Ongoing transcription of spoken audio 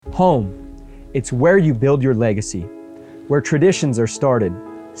Home. It's where you build your legacy, where traditions are started,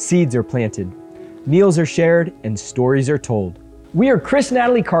 seeds are planted, meals are shared, and stories are told. We are Chris and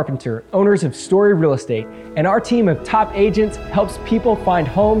Natalie Carpenter, owners of Story Real Estate, and our team of top agents helps people find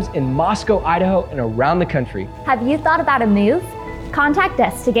homes in Moscow, Idaho, and around the country. Have you thought about a move? Contact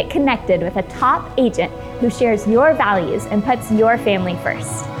us to get connected with a top agent who shares your values and puts your family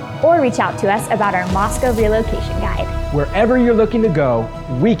first. Or reach out to us about our Moscow relocation guide. Wherever you're looking to go,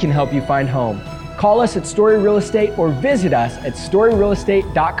 we can help you find home. Call us at Story Real Estate or visit us at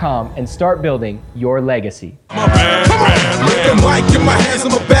storyrealestate.com and start building your legacy. I'm a bad man. With the mic in my hands,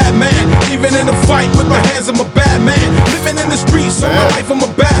 I'm a bad man. Even in a fight with my hands, I'm a bad man. Living in the streets, all my life, I'm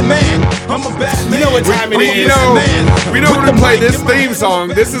a bad man. I'm a bad man. You know what time it is. We know when to play this theme song.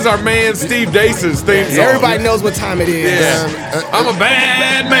 This is our man Steve Deace's theme song. Everybody knows what time it is. Yeah. I'm a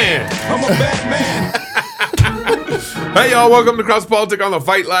bad man. I'm a bad man. Hey, y'all. Welcome to Cross Politic on the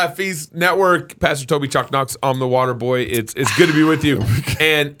Fight Laugh Feast Network. Pastor Toby Chuck Knox, I'm the Water Boy. It's good to be with you.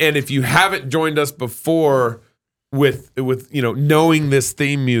 And if you haven't joined us before with knowing this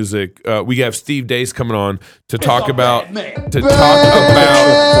theme music, we have Steve Deace coming on to talk about his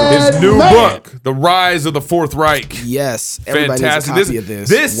new book, The Rise of the Fourth Reich. Yes, everybody needs a copy of this.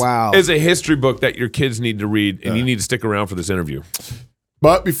 This wow. is a history book that your kids need to read, and you need to stick around for this interview.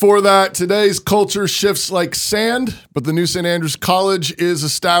 But before that, today's culture shifts like sand, but the new St. Andrews College is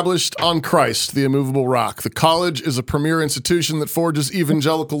established on Christ, the immovable rock. The college is a premier institution that forges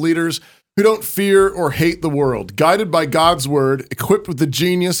evangelical leaders who don't fear or hate the world, guided by God's word, equipped with the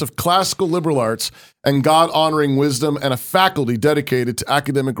genius of classical liberal arts and God-honoring wisdom, and a faculty dedicated to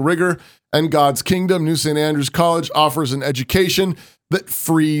academic rigor and God's kingdom. New St. Andrews College offers an education that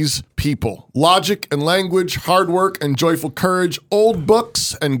frees people. Logic and language, hard work and joyful courage, old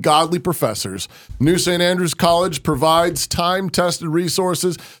books and godly professors. New St. Andrews College provides time-tested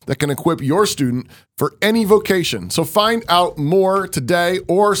resources that can equip your student for any vocation. So find out more today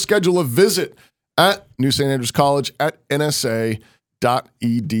or schedule a visit at New St. Andrews College at NSA.edu.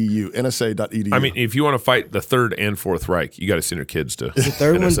 NSA.edu. I mean, if you want to fight the Third and Fourth Reich, you got to send your kids to Is the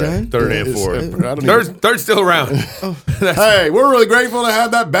third NSA. one done? Third and fourth. Third's still around. Hey, we're really grateful to have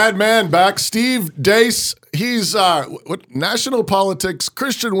that bad man back, Steve Deace. He's national politics,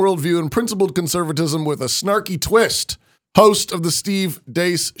 Christian worldview, and principled conservatism with a snarky twist. Host of the Steve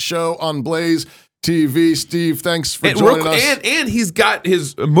Deace Show on Blaze TV. Steve, thanks for joining us. And he's got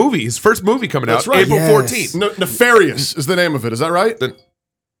his movie, his first movie coming out, right. April 14th. Nefarious is the name of it. Is that right?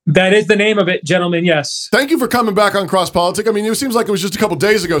 That is the name of it, gentlemen, yes. Thank you for coming back on Cross Politic. I mean, it seems like it was just a couple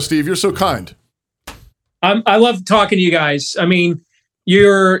days ago, Steve. You're so kind. I love talking to you guys. I mean,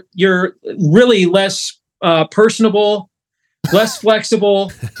 you're really less personable, less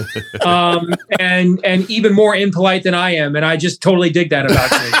flexible, and even more impolite than I am. And I just totally dig that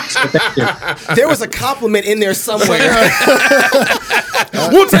about you. So thank you. There was a compliment in there somewhere.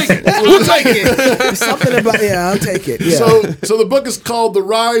 We'll take it. We'll take it. Something about I'll take it. Yeah. So the book is called The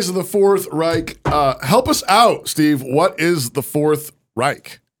Rise of the Fourth Reich. Help us out, Steve. What is the Fourth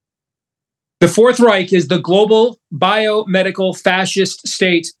Reich? The Fourth Reich is the global biomedical fascist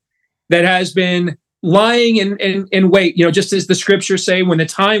state that has been lying in wait. Just as the scriptures say, when the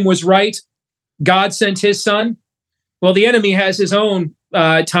time was right, God sent his son. Well, the enemy has his own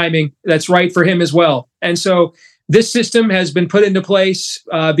timing that's right for him as well. And so this system has been put into place,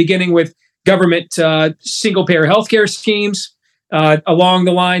 beginning with government single-payer healthcare schemes, along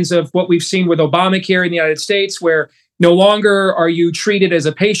the lines of what we've seen with Obamacare in the United States, where no longer are you treated as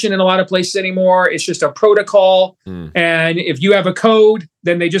a patient in a lot of places anymore. It's just a protocol. And if you have a code,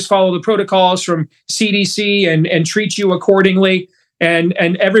 then they just follow the protocols from CDC and treat you accordingly. And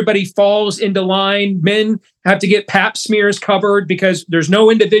everybody falls into line. Men have to get pap smears covered because there's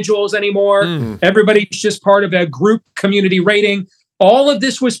no individuals anymore. Everybody's just part of a group community rating. All of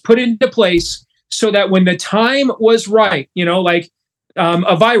this was put into place so that when the time was right, like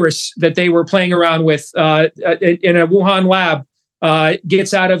a virus that they were playing around with in a Wuhan lab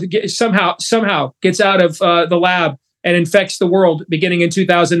somehow gets out of the lab and infects the world beginning in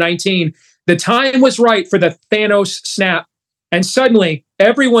 2019. The time was right for the Thanos snap. And suddenly,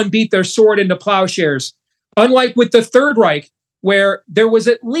 everyone beat their sword into plowshares. Unlike with the Third Reich, where there was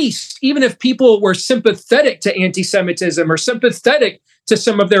at least, even if people were sympathetic to anti-Semitism or sympathetic to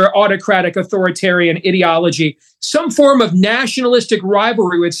some of their autocratic authoritarian ideology, some form of nationalistic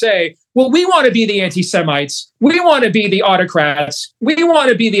rivalry would say, well, we want to be the anti-Semites. We want to be the autocrats. We want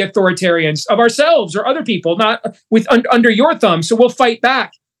to be the authoritarians of ourselves or other people, not under your thumb. So we'll fight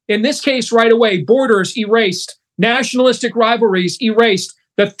back. In this case, right away, borders erased. Nationalistic rivalries erased,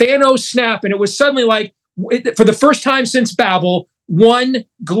 the Thanos snap, and it was suddenly like, for the first time since Babel, one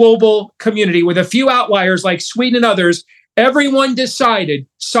global community with a few outliers like Sweden and others. Everyone decided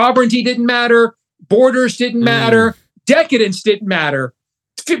sovereignty didn't matter, borders didn't matter, decadence didn't matter.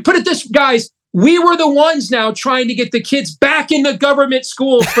 Put it this, guys, we were the ones now trying to get the kids back in the government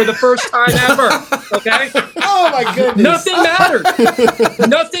schools for the first time ever. Okay? Oh my goodness. Nothing mattered.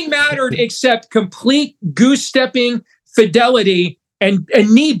 Nothing mattered except complete goose-stepping fidelity and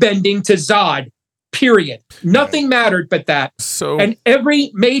knee bending to Zod. Period. Nothing mattered but that. And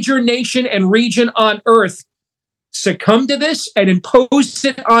every major nation and region on earth succumbed to this and imposed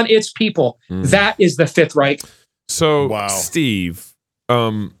it on its people. That is the Fifth Reich. So, Steve,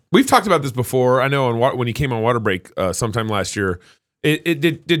 we've talked about this before. I know when you came on Water Break sometime last year.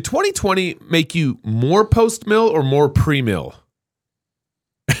 Did 2020 make you more post-mill or more pre-mill?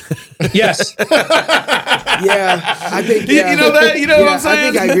 Yes. Yeah, I think you know that. You know what I'm saying?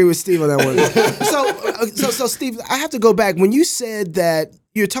 I think I agree with Steve on that one. So Steve, I have to go back when you said that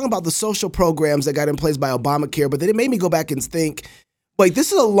you're talking about the social programs that got in place by Obamacare, but then it made me go back and think, like,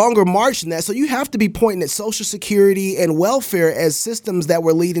 this is a longer march than that. So you have to be pointing at Social Security and welfare as systems that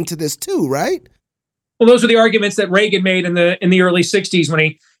were leading to this too, right? Well, those were the arguments that Reagan made in the early 60s when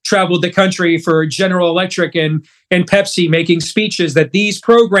he traveled the country for General Electric and Pepsi, making speeches that these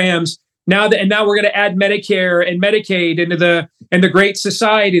programs now we're going to add Medicare and Medicaid into the Great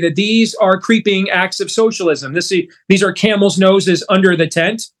Society, that these are creeping acts of socialism. These are camel's noses under the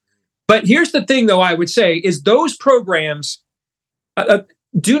tent. But here's the thing, though, I would say is those programs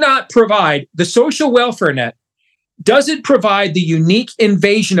do not provide the social welfare net. Doesn't provide the unique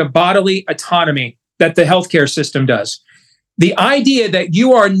invasion of bodily autonomy that the healthcare system does. The idea that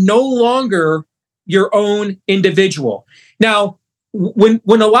you are no longer your own individual. Now, when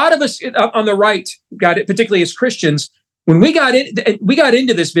a lot of us on the right got it, particularly as Christians, when we got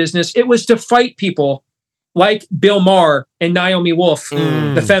into this business, it was to fight people like Bill Maher and Naomi Wolf,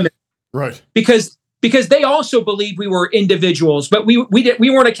 the feminists, right? Because they also believed we were individuals, but we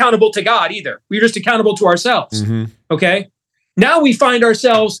weren't accountable to God either. We were just accountable to ourselves. Okay. Now we find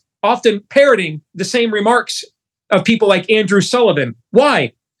ourselves often parroting the same remarks of people like Andrew Sullivan.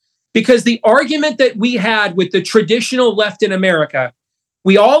 Why? Because the argument that we had with the traditional left in America,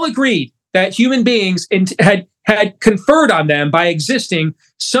 we all agreed that human beings had conferred on them by existing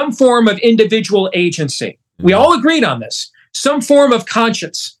some form of individual agency. We all agreed on this, some form of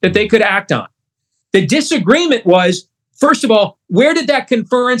conscience that they could act on. The disagreement was, first of all, where did that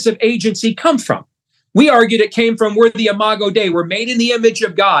conference of agency come from? We argued it came from we're the Imago Dei, we're made in the image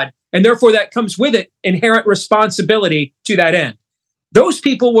of God, and therefore that comes with it inherent responsibility to that end. Those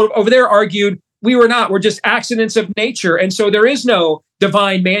people over there argued we were not, we're just accidents of nature, and so there is no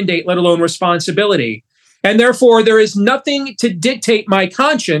divine mandate, let alone responsibility. And therefore there is nothing to dictate my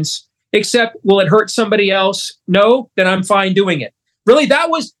conscience except, will it hurt somebody else? No, then I'm fine doing it. Really, that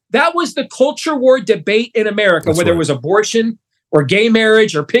was the culture war debate in America, whether it was abortion or gay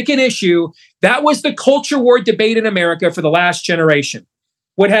marriage or pick an issue. That was the culture war debate in America for the last generation.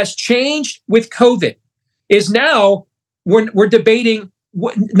 What has changed with COVID is now we're debating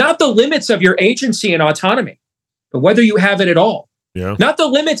not the limits of your agency and autonomy, but whether you have it at all. Yeah. Not the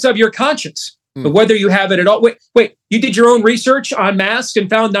limits of your conscience, but whether you have it at all. Wait, you did your own research on masks and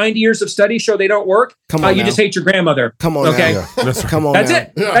found 90 years of studies show they don't work? Come on, you just hate your grandmother. Come on, okay? Now. That's Come on, That's now.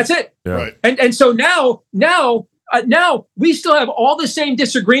 it. Yeah. That's it. Yeah. Right. And so now we still have all the same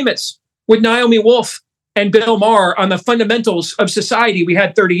disagreements with Naomi Wolf and Bill Maher on the fundamentals of society we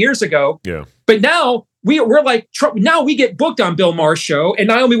had 30 years ago. Yeah. But now we're like, now we get booked on Bill Maher's show, and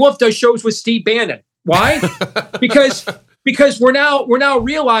Naomi Wolf does shows with Steve Bannon. Why? because we're now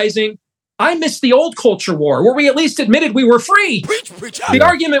realizing I missed the old culture war where we at least admitted we were free. The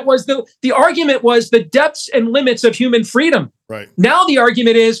argument was the depths and limits of human freedom. Right. Now the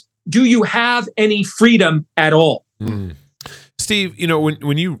argument is, do you have any freedom at all? Steve,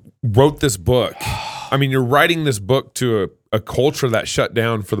 when you wrote this book, I mean, you're writing this book to a culture that shut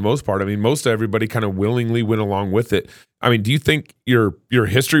down for the most part. I mean, most everybody kind of willingly went along with it. I mean, do you think your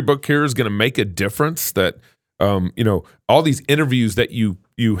history book here is going to make a difference that, all these interviews that you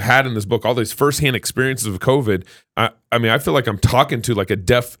had in this book, all these firsthand experiences of COVID, I mean, I feel like I'm talking to like a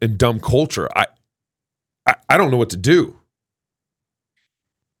deaf and dumb culture. I don't know what to do.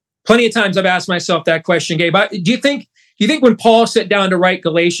 Plenty of times I've asked myself that question, Gabe. Do you think when Paul sat down to write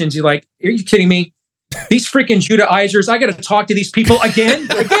Galatians, you're like, are you kidding me? These freaking Judaizers, I got to talk to these people again.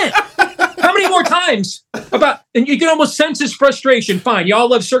 How many more times? And you can almost sense his frustration. Fine, y'all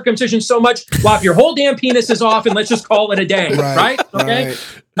love circumcision so much. Lop your whole damn penis is off and let's just call it a day, right? Okay.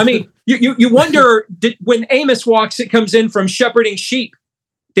 Right. I mean, you wonder, when Amos comes in from shepherding sheep,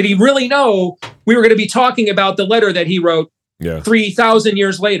 did he really know we were going to be talking about the letter that he wrote 3,000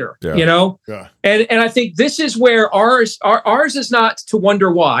 years later, you know? Yeah. And I think this is where ours is not to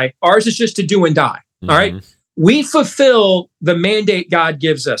wonder why. Ours is just to do and die. All right. We fulfill the mandate God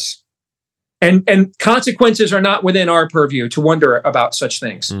gives us. And consequences are not within our purview to wonder about such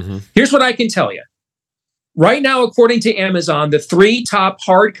things. Here's what I can tell you. Right now, according to Amazon, the 3 top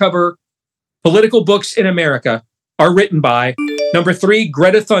hardcover political books in America are written by number 3,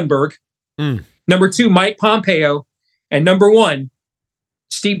 Greta Thunberg, number 2, Mike Pompeo, and number 1,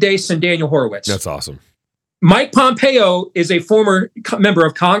 Steve Deace and Daniel Horowitz. That's awesome. Mike Pompeo is a former member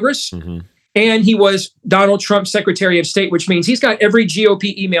of Congress, and he was Donald Trump's Secretary of State, which means he's got every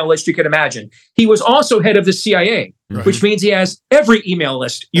GOP email list you could imagine. He was also head of the CIA, which means he has every email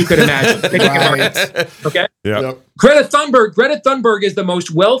list you could imagine. Okay? Yeah. Greta Thunberg is the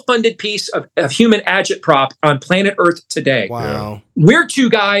most well-funded piece of human agitprop on planet Earth today. Wow. We're 2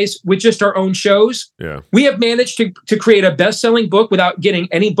 guys with just our own shows. Yeah. We have managed to create a best-selling book without getting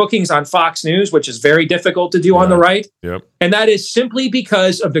any bookings on Fox News, which is very difficult to do on the right. Yep. And that is simply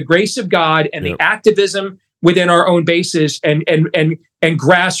because of the grace of God and the activism within our own bases and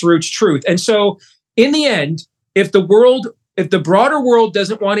grassroots truth. And so in the end, if the broader world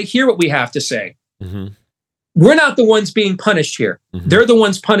doesn't want to hear what we have to say, we're not the ones being punished here. They're the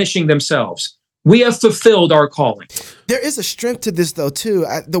ones punishing themselves. We have fulfilled our calling. There is a strength to this, though, too.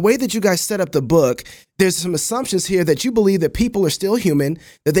 The way that you guys set up the book, there's some assumptions here that you believe that people are still human,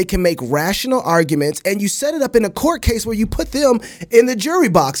 that they can make rational arguments, and you set it up in a court case where you put them in the jury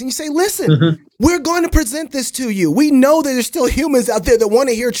box and you say, listen, we're going to present this to you. We know that there's still humans out there that want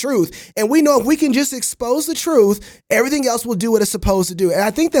to hear truth, and we know if we can just expose the truth, everything else will do what it's supposed to do. And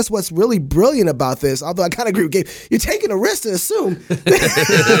I think that's what's really brilliant about this, although I kind of agree with Gabe. You're taking a risk to assume that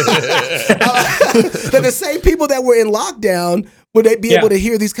the same people that were in lockdown would they be able to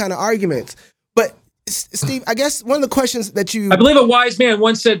hear these kind of arguments. But Steve, I guess one of the questions that I believe a wise man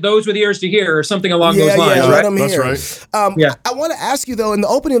once said, "Those with ears to hear," or something along those lines. Yeah, right? That's right. I want to ask you though, in the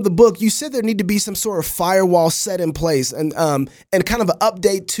opening of the book, you said there need to be some sort of firewall set in place and kind of an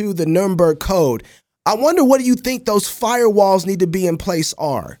update to the Nuremberg Code. I wonder, what do you think those firewalls need to be in place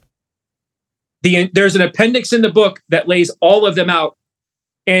are? There's an appendix in the book that lays all of them out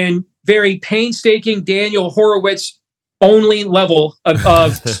in very painstaking Daniel Horowitz only level of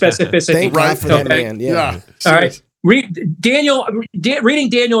specificity. Thank God for that man. Yeah. All right. Reading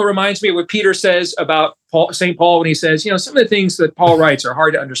Daniel reminds me of what Peter says about St. Paul when he says, some of the things that Paul writes are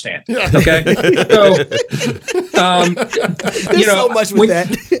hard to understand. Okay. There's so much with that.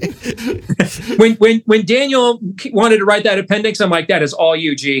 when Daniel wanted to write that appendix, I'm like, that is all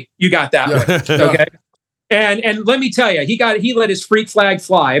you, G. You got that one. Okay. And let me tell you, he let his freak flag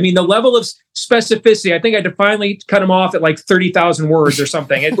fly. I mean, the level of specificity, I think I had to finally cut him off at like 30,000 words or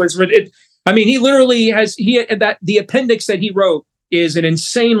something. He literally has, the appendix that he wrote is an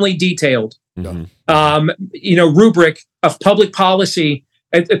insanely detailed, rubric of public policy,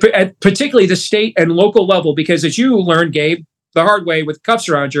 at particularly the state and local level, because as you learned, Gabe, the hard way with cuffs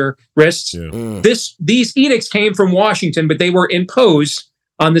around your wrists, these edicts came from Washington, but they were imposed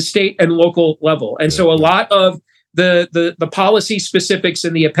on the state and local level. And so a lot of the policy specifics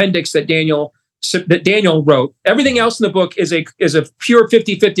in the appendix that Daniel wrote, everything else in the book is a pure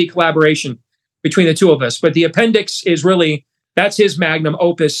 50-50 collaboration between the 2 of us. But the appendix is really, that's his magnum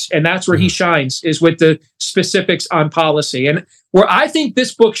opus, and that's where he shines, is with the specifics on policy. And where I think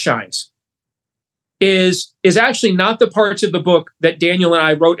this book shines is actually not the parts of the book that Daniel and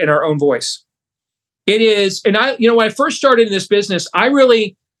I wrote in our own voice. It is, and when I first started in this business, I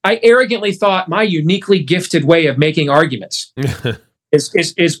arrogantly thought my uniquely gifted way of making arguments is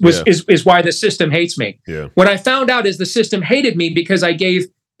why the system hates me. Yeah. What I found out is the system hated me because I gave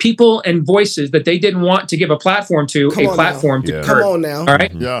people and voices that they didn't want to give a platform to Come on now. All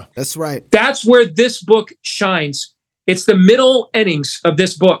right. Yeah. That's right. That's where this book shines. It's the middle innings of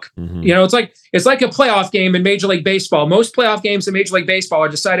this book. It's like a playoff game in Major League Baseball. Most playoff games in Major League Baseball are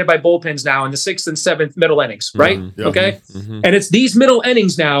decided by bullpens now in the 6th and 7th middle innings, right? Okay. And it's these middle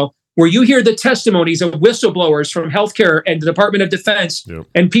innings now where you hear the testimonies of whistleblowers from healthcare and the Department of Defense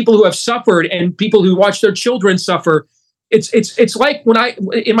and people who have suffered and people who watch their children suffer. It's like when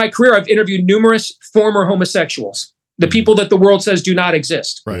in my career, I've interviewed numerous former homosexuals, the people that the world says do not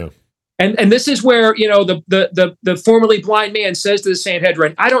exist. Right. And this is where, the formerly blind man says to the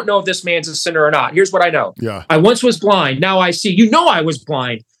Sanhedrin, I don't know if this man's a sinner or not. Here's what I know. Yeah. I once was blind. Now I see. I was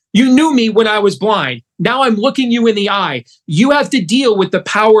blind. You knew me when I was blind. Now I'm looking you in the eye. You have to deal with the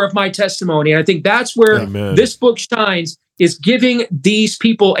power of my testimony. And I think that's where this book shines, is giving these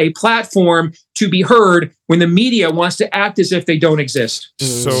people a platform to be heard when the media wants to act as if they don't exist.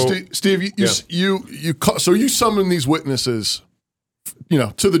 So, Steve, you summon these witnesses,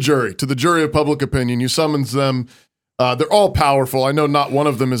 to the jury of public opinion. You summons them. They're all powerful. I know not one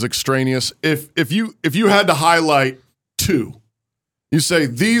of them is extraneous. If you had to highlight two, you say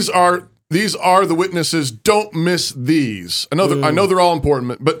these are the witnesses. Don't miss these. I know they're all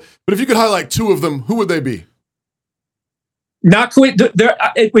important, but if you could highlight two of them, who would they be?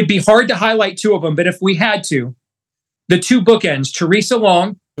 It would be hard to highlight two of them, but if we had to, the two bookends, Theresa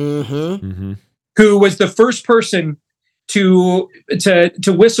Long, who was the first person to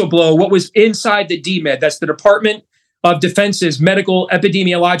whistleblow what was inside the DMED, that's the Department of Defense's medical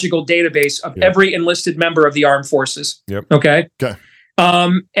epidemiological database of every enlisted member of the armed forces. Yep. Okay. Okay.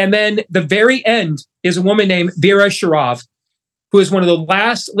 And then the very end is a woman named Vera Sharav, who is one of the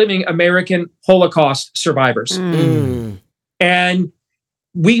last living American Holocaust survivors. And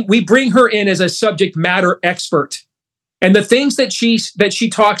we bring her in as a subject matter expert. And the things that she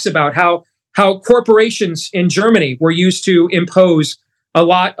talks about, how corporations in Germany were used to impose a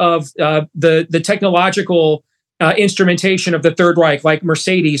lot of the technological instrumentation of the Third Reich, like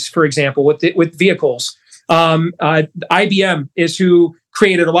Mercedes, for example, with vehicles. IBM is who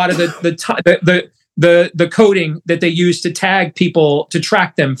created a lot of the coding that they use to tag people, to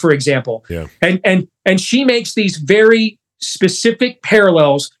track them, for example. Yeah. And she makes these very specific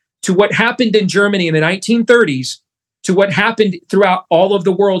parallels to what happened in Germany in the 1930s to what happened throughout all of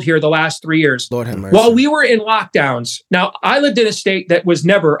the world here the last 3 years. Lord have mercy. While we were in lockdowns, now I lived in a state that was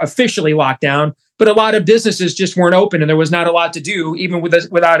never officially locked down, but a lot of businesses just weren't open and there was not a lot to do, even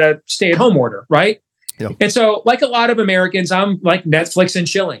without a stay-at-home order, right? Yep. And so, like a lot of Americans, I'm like Netflix and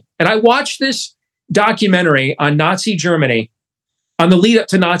chilling. And I watched this documentary on Nazi Germany, on the lead up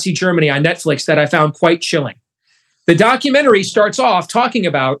to Nazi Germany on Netflix, that I found quite chilling. The documentary starts off talking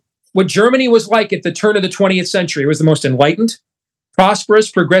about what Germany was like at the turn of the 20th century. It was the most enlightened, prosperous,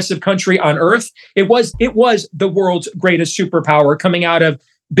 progressive country on earth. It was the world's greatest superpower coming out of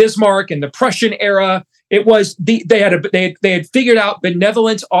Bismarck and the Prussian era. It was they had figured out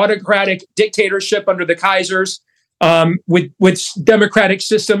benevolent autocratic dictatorship under the Kaisers, with democratic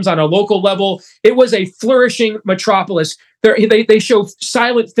systems on a local level. It was a flourishing metropolis. They show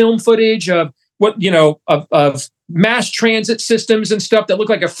silent film footage of of mass transit systems and stuff that look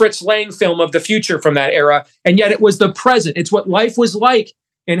like a Fritz Lang film of the future from that era. And yet it was the present. It's what life was like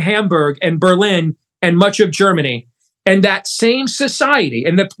in Hamburg and Berlin and much of Germany. And that same society,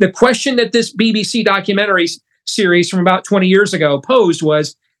 and the question that this BBC documentary series from about 20 years ago posed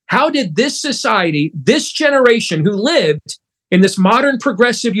was, how did this society, this generation who lived in this modern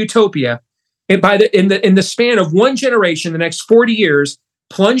progressive utopia, in the span of one generation, the next 40 years,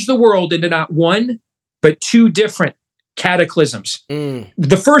 plunge the world into not one, but two different cataclysms.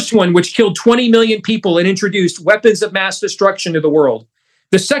 The first one, which killed 20 million people and introduced weapons of mass destruction to the world.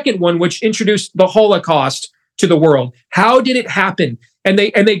 The second one, which introduced the Holocaust to the world. How did it happen? And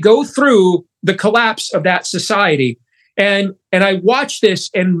they go through the collapse of that society. And I watched this,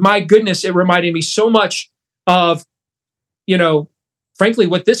 and my goodness, it reminded me so much of, frankly,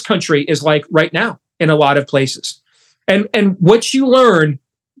 what this country is like right now in a lot of places. And what you learn,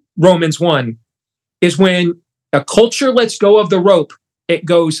 Romans 1, is when a culture lets go of the rope, it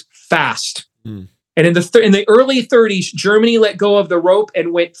goes fast. And in the early 30s, Germany let go of the rope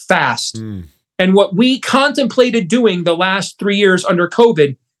and went fast. And what we contemplated doing the last 3 years under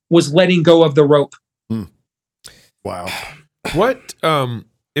COVID was letting go of the rope. Wow. What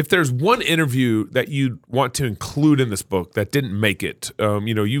if there's one interview that you'd want to include in this book that didn't make it?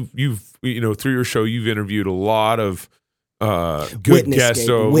 You've through your show, you've interviewed a lot of good guests,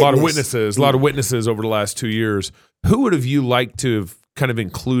 a lot of witnesses over the last 2 years. Who would have you liked to have kind of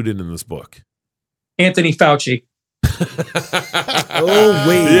included in this book? Anthony Fauci. Oh,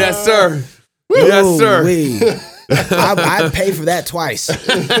 wait. Yes, sir. Yes, sir. I'd pay for that twice.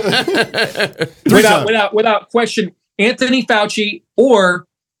 without question, Anthony Fauci or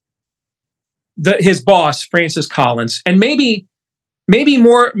his boss, Francis Collins. And maybe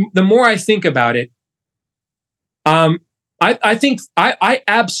more, the more I think about it, I think I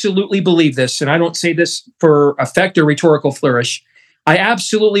absolutely believe this, and I don't say this for effect or rhetorical flourish. I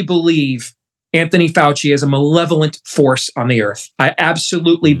absolutely believe Anthony Fauci is a malevolent force on the earth. I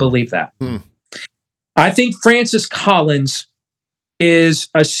absolutely believe that. I think Francis Collins is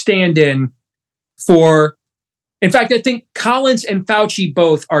a stand-in for, in fact, I think Collins and Fauci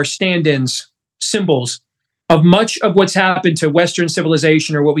both are stand-ins, symbols of much of what's happened to Western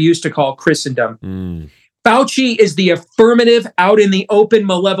civilization, or what we used to call Christendom. Fauci is the affirmative, out in the open,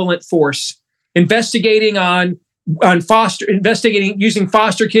 malevolent force, investigating on using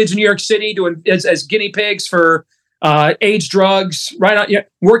foster kids in New York City as guinea pigs for AIDS drugs,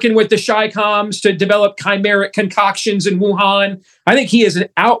 working with the Chi-Coms to develop chimeric concoctions in Wuhan. I think he is an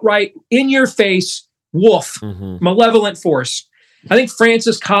outright in-your-face wolf, malevolent force. I think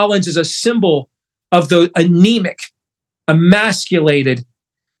Francis Collins is a symbol of the anemic, emasculated,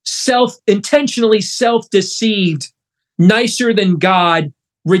 intentionally self-deceived, nicer than God,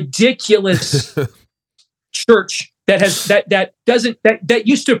 ridiculous church that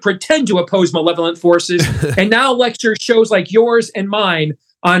used to pretend to oppose malevolent forces and now lecture shows like yours and mine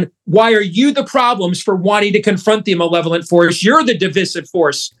on why are you the problems for wanting to confront the malevolent force. You're the divisive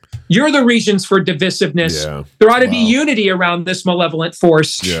force. You're the reasons for divisiveness. Yeah. There ought to be unity around this malevolent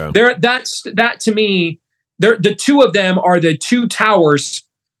force. Yeah. That to me, the two of them are the two towers.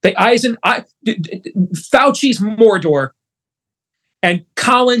 Fauci's Mordor and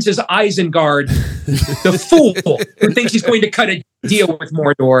Collins is Isengard, the fool who thinks he's going to cut a deal with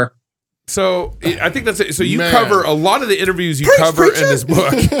Mordor. So I think that's it. So you cover a lot of the interviews you cover in this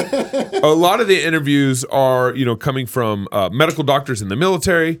book. A lot of the interviews are, coming from medical doctors in the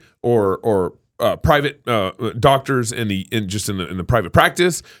military or private doctors in the private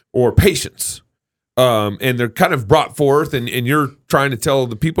practice or patients. And they're kind of brought forth, and you're trying to tell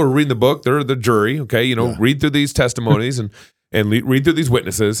the people who are reading the book, they're the jury, okay? Read through these testimonies and read through these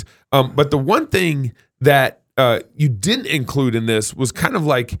witnesses. But the one thing that you didn't include in this was kind of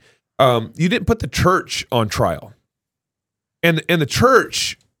like you didn't put the church on trial, and the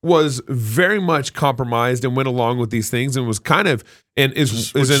church was very much compromised and went along with these things and was kind of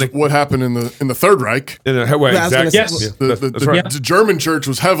what happened in the Third Reich. Exactly. Yes. The German church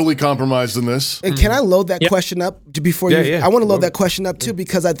was heavily compromised in this. And can I load that question up before you? Yeah. I want to load that question up too,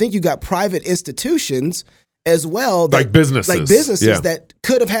 because I think you got private institutions as well, like businesses that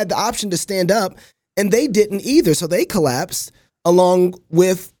could have had the option to stand up, and they didn't either, so they collapsed along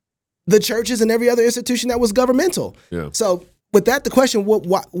with the churches and every other institution that was governmental. Yeah. So with that, the question: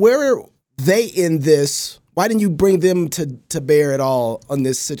 where are they in this? Why didn't you bring them to bear at all on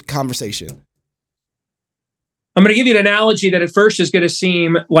this conversation? I'm going to give you an analogy that at first is going to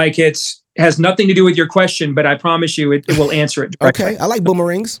seem like has nothing to do with your question, but I promise you it will answer it directly. Okay, I like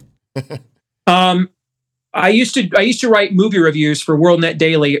boomerangs. I used to write movie reviews for WorldNet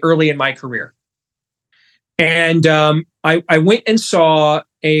Daily early in my career, and I went and saw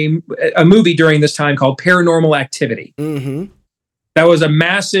a movie during this time called Paranormal Activity. Mm-hmm. That was a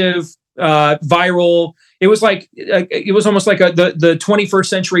massive viral. It was almost like the 21st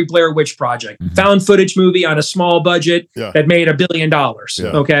century Blair Witch Project, found footage movie on a small budget that made $1 billion.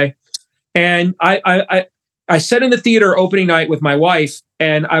 Yeah. Okay, and I sat in the theater opening night with my wife,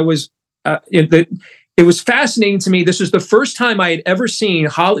 and I was it was fascinating to me. This was the first time I had ever seen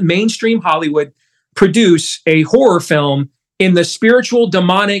mainstream Hollywood produce a horror film in the spiritual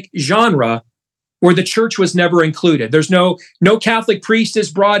demonic genre where the church was never included. There's no Catholic priest is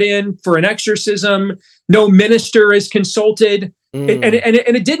brought in for an exorcism. No minister is consulted. And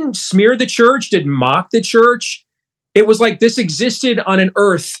it didn't smear the church, didn't mock the church. It was like this existed on an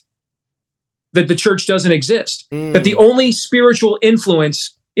earth that the church doesn't exist, that the only spiritual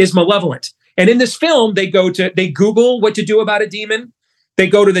influence is malevolent. And in this film, they Google what to do about a demon. They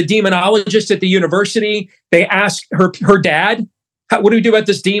go to the demonologist at the university. They ask her dad, what do we do about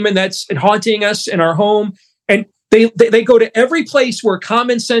this demon that's haunting us in our home? And they go to every place where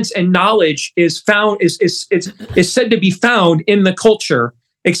common sense and knowledge is found, is said to be found in the culture,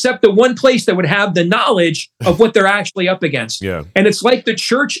 except the one place that would have the knowledge of what they're actually up against. Yeah. And it's like the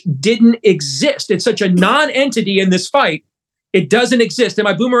church didn't exist. It's such a non-entity in this fight. It doesn't exist. Am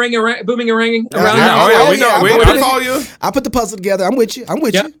I boomeranging around? I follow you. I put the puzzle together. I'm with you.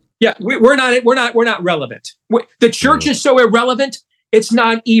 Yeah, we're not relevant. The church is so irrelevant, it's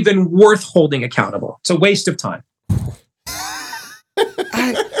not even worth holding accountable. It's a waste of time.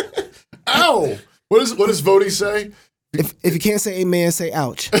 Ow! What does Vody say? If you can't say amen, say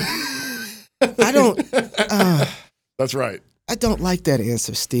ouch. I don't. That's right. I don't like that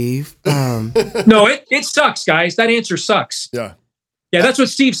answer, Steve. No, it sucks, guys. That answer sucks. Yeah. Yeah, that's what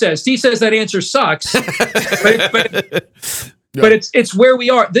Steve says. Steve says that answer sucks. But it's where we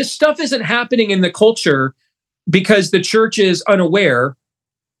are. This stuff isn't happening in the culture because the church is unaware.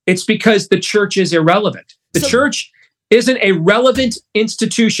 It's because the church is irrelevant. The church isn't a relevant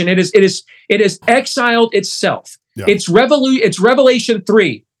institution. It is exiled itself. Yeah. It's Revelation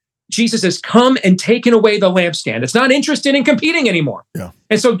 3. Jesus has come and taken away the lampstand. It's not interested in competing anymore. Yeah.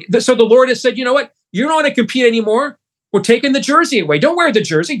 And so the Lord has said, you know what? You don't want to compete anymore. We're taking the jersey away. Don't wear the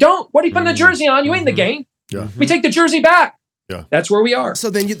jersey. What are you putting the jersey on? You ain't in the game. Yeah. We take the jersey back. Yeah. That's where we are. So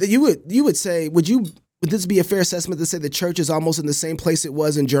then you would say, would you would this be a fair assessment to say the church is almost in the same place it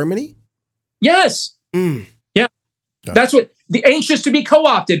was in Germany? Yes. Mm. Yeah. That's what the anxious to be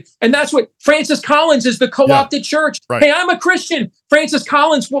co-opted. And that's what Francis Collins is, the co-opted church. Right. Hey, I'm a Christian. Francis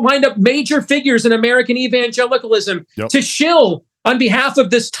Collins will wind up major figures in American evangelicalism to shill on behalf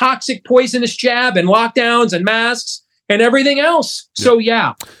of this toxic, poisonous jab and lockdowns and masks and everything else. So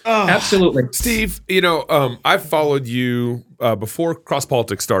absolutely. Steve, I followed you before Cross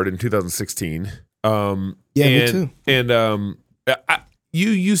Politics started in 2016. Me too. And you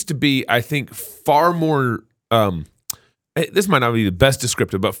used to be, I think, far more, this might not be the best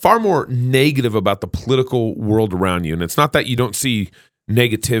descriptive, but far more negative about the political world around you. And it's not that you don't see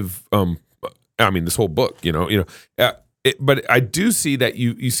negative, this whole book, but I do see that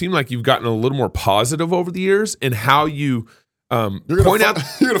you seem like you've gotten a little more positive over the years in how you point out.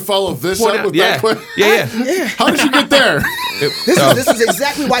 You're going to follow this up with that question? Yeah. How did you get there? This is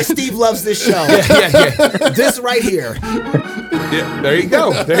exactly why Steve loves this show. Yeah. This right here. Yeah, there you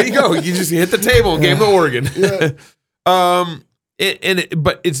go. You just hit the table and gave him the organ. Yeah.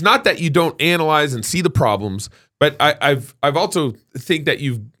 But it's not that you don't analyze and see the problems, but I've also think that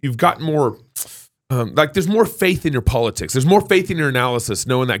you've gotten more. There's more faith in your politics. There's more faith in your analysis,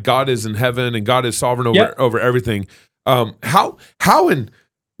 knowing that God is in heaven and God is sovereign over everything. How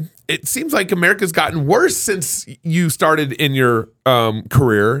it seems like America's gotten worse since you started in your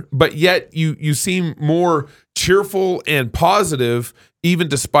career, but yet you seem more cheerful and positive, even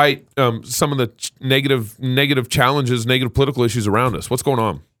despite some of the negative challenges, negative political issues around us. What's going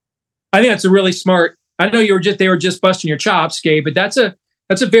on? I think that's a really smart. I know they were just busting your chops, Gabe, but that's a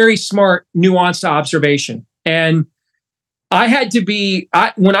very smart, nuanced observation. And I had to be,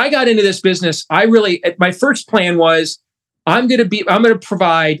 when I got into this business, my first plan was, I'm going to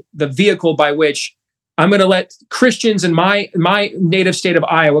provide the vehicle by which I'm going to let Christians in my native state of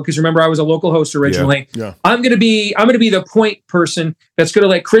Iowa, because remember I was a local host originally. Yeah. I'm going to be the point person that's going to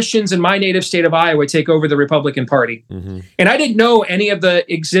let Christians in my native state of Iowa take over the Republican Party. Mm-hmm. And I didn't know any of the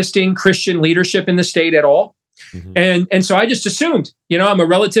existing Christian leadership in the state at all. Mm-hmm. And so I just assumed, I'm a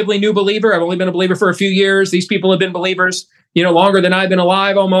relatively new believer. I've only been a believer for a few years. These people have been believers, longer than I've been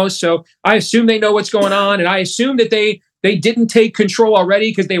alive almost. So I assume they know what's going on. And I assume that they didn't take control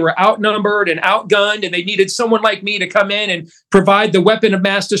already because they were outnumbered and outgunned, and they needed someone like me to come in and provide the weapon of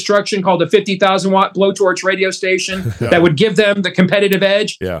mass destruction called a 50,000 watt blowtorch radio station that would give them the competitive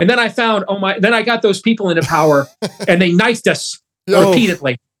edge. Yeah. And then I found, then I got those people into power and they knifed us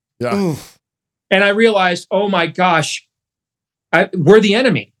repeatedly. Yeah. And I realized, oh my gosh, we're the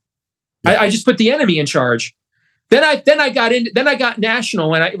enemy. Yeah. I just put the enemy in charge. Then I got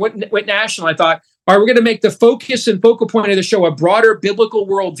national, and I went national. I thought, all right, we're going to make the focus and focal point of the show a broader biblical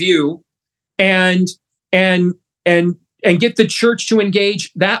worldview, and get the church to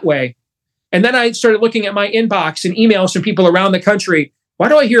engage that way. And then I started looking at my inbox and emails from people around the country. Why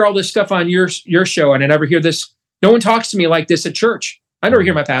do I hear all this stuff on your show, and I never hear this? No one talks to me like this at church. I never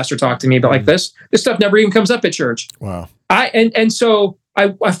hear my pastor talk to me about like this. This stuff never even comes up at church. Wow. So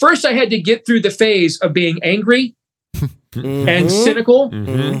first I had to get through the phase of being angry and cynical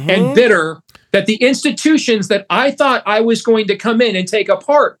and bitter that the institutions that I thought I was going to come in and take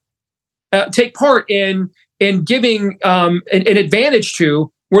part in giving an advantage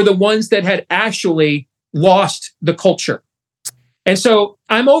to were the ones that had actually lost the culture. And so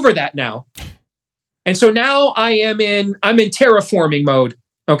I'm over that now. And so now I'm in terraforming mode.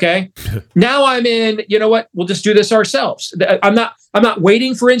 Okay. Now I'm in, you know what? We'll just do this ourselves. I'm not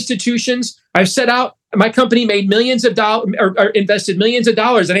waiting for institutions. I've set out, my company made millions of dollars or invested millions of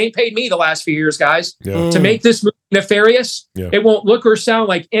dollars and ain't paid me the last few years, guys, to make this movie nefarious. Yeah. It won't look or sound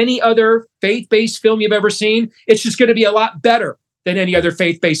like any other faith-based film you've ever seen. It's just going to be a lot better than any other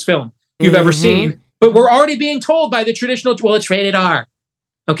faith-based film you've ever seen. But we're already being told by the traditional, well, it's rated R.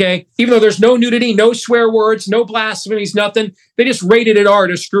 Okay, even though there's no nudity, no swear words, no blasphemies, nothing, they just rated it R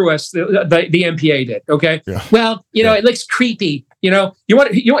to screw us. The MPA did. Okay, well, it looks creepy. Let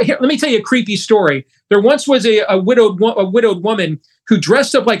me tell you a creepy story. There once was a widowed woman who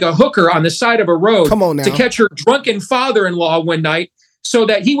dressed up like a hooker on the side of a road to catch her drunken father-in-law one night, so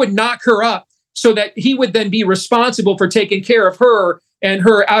that he would knock her up, so that he would then be responsible for taking care of her and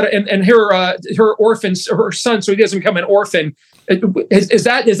her her orphans, her son, so he doesn't become an orphan. Is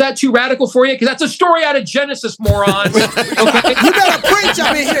that too radical for you? Because that's a story out of Genesis, morons. Okay? You better preach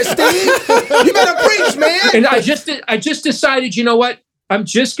up in here, Steve. You better preach, man. And I just decided, you know what? I'm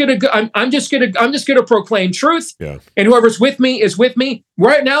just gonna proclaim truth. Yeah. And whoever's with me is with me.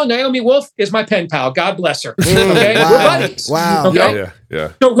 Right now, Naomi Wolf is my pen pal. God bless her. Okay, wow. We're buddies. Wow. Okay.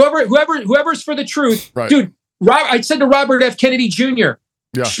 Yeah. So whoever's for the truth, dude. I said to Robert F. Kennedy Jr.,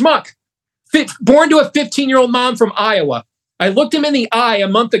 schmuck, born to a 15-year-old mom from Iowa. I looked him in the eye a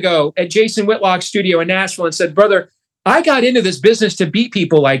month ago at Jason Whitlock's studio in Nashville and said, brother, I got into this business to beat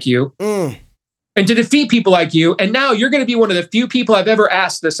people like you and to defeat people like you. And now you're going to be one of the few people I've ever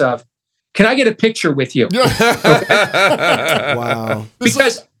asked this of. Can I get a picture with you? Wow.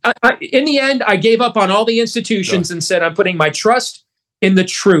 Because in the end, I gave up on all the institutions and said, I'm putting my trust in the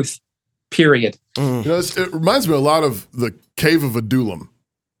truth, period. You know, it reminds me a lot of the Cave of Adullam.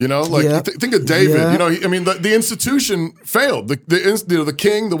 You know, like think of David. You know, I mean, the institution failed. The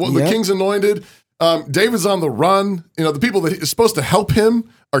king, the king's anointed. David's on the run. You know, the people that is supposed to help him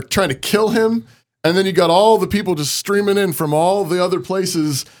are trying to kill him, and then you got all the people just streaming in from all the other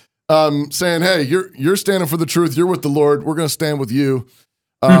places, saying, "Hey, you're standing for the truth. You're with the Lord. We're going to stand with you."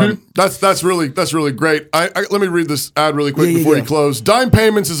 That's really great. Let me read this ad really quick before you close. Dime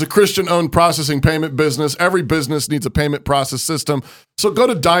Payments is a Christian-owned processing payment business. Every business needs a payment process system. So go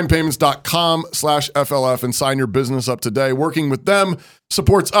to dimepayments.com/FLF and sign your business up today. Working with them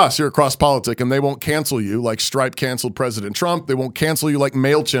supports us here at Cross Politic, and they won't cancel you like Stripe canceled President Trump. They won't cancel you like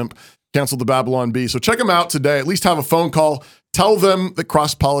MailChimp canceled the Babylon Bee. So check them out today. At least have a phone call. Tell them that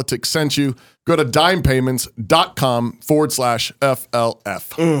Cross Politics sent you. Go to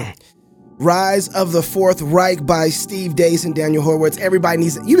dimepayments.com/FLF. Rise of the Fourth Reich by Steve Deace and Daniel Horowitz. Everybody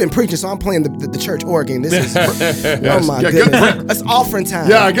needs it. You've been preaching, so I'm playing the church organ. This is, oh my goodness. That's offering time.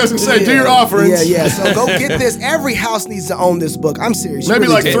 Yeah, I guess I'm saying do your offerings. Yeah. So go get this. Every house needs to own this book. I'm serious. Maybe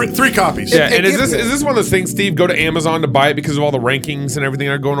really like three copies. Yeah, and is this one of those things, Steve, go to Amazon to buy it because of all the rankings and everything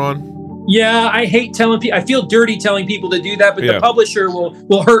that are going on? Yeah, I hate telling people. I feel dirty telling people to do that, but the publisher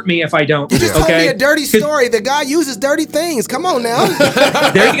will hurt me if I don't. You just told me a dirty story. The guy uses dirty things. Come on now.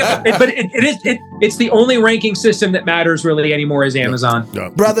 There you go. But it's the only ranking system that matters really anymore is Amazon. Yeah.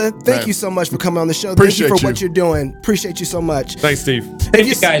 Brother, thank you so much for coming on the show. Appreciate thank you for you. what you're doing. Appreciate you so much. Thanks, Steve. Thank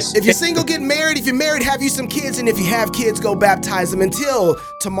you, guys. If you're single, get married. If you're married, have you some kids. And if you have kids, go baptize them. Until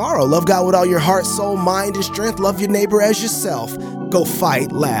tomorrow, love God with all your heart, soul, mind, and strength. Love your neighbor as yourself. Go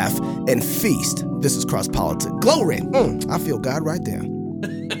fight, laugh, and feast. This is Cross Politics. Glory. I feel God right there.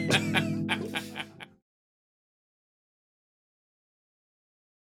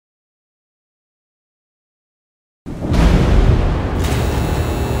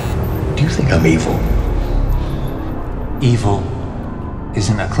 Do you think I'm evil? Evil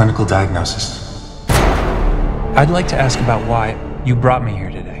isn't a clinical diagnosis. I'd like to ask about why you brought me here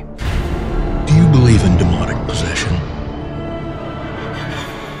today. Do you believe in demonic possession?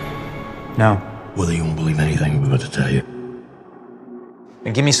 No. Well, you won't believe anything I'm about to tell you.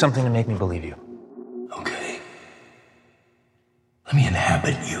 Then give me something to make me believe you. Okay. Let me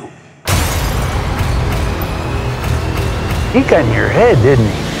inhabit you. He got in your head, didn't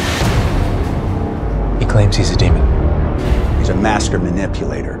he? He claims he's a demon. He's a master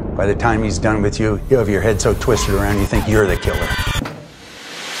manipulator. By the time he's done with you, you have your head so twisted around you think you're the killer.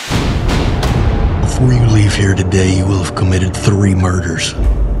 Before you leave here today, you will have committed 3 murders.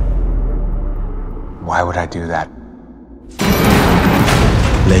 Why would I do that?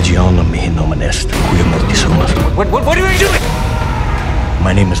 Legion mihi nominest, quia mortis honor. What are you doing?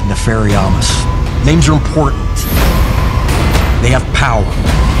 My name is Nefariamus. Names are important. They have power.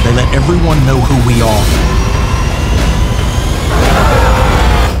 They let everyone know who we are.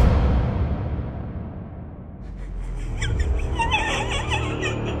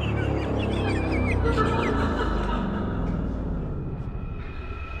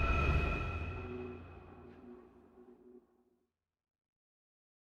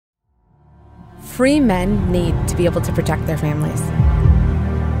 Free men need to be able to protect their families.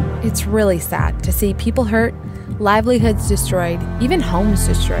 It's really sad to see people hurt, livelihoods destroyed, even homes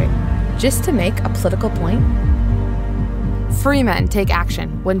destroyed, just to make a political point. Free men take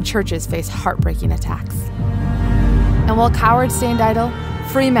action when churches face heartbreaking attacks. And while cowards stand idle,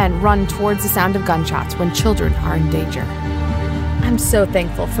 free men run towards the sound of gunshots when children are in danger. I'm so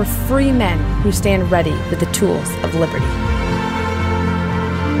thankful for free men who stand ready with the tools of liberty.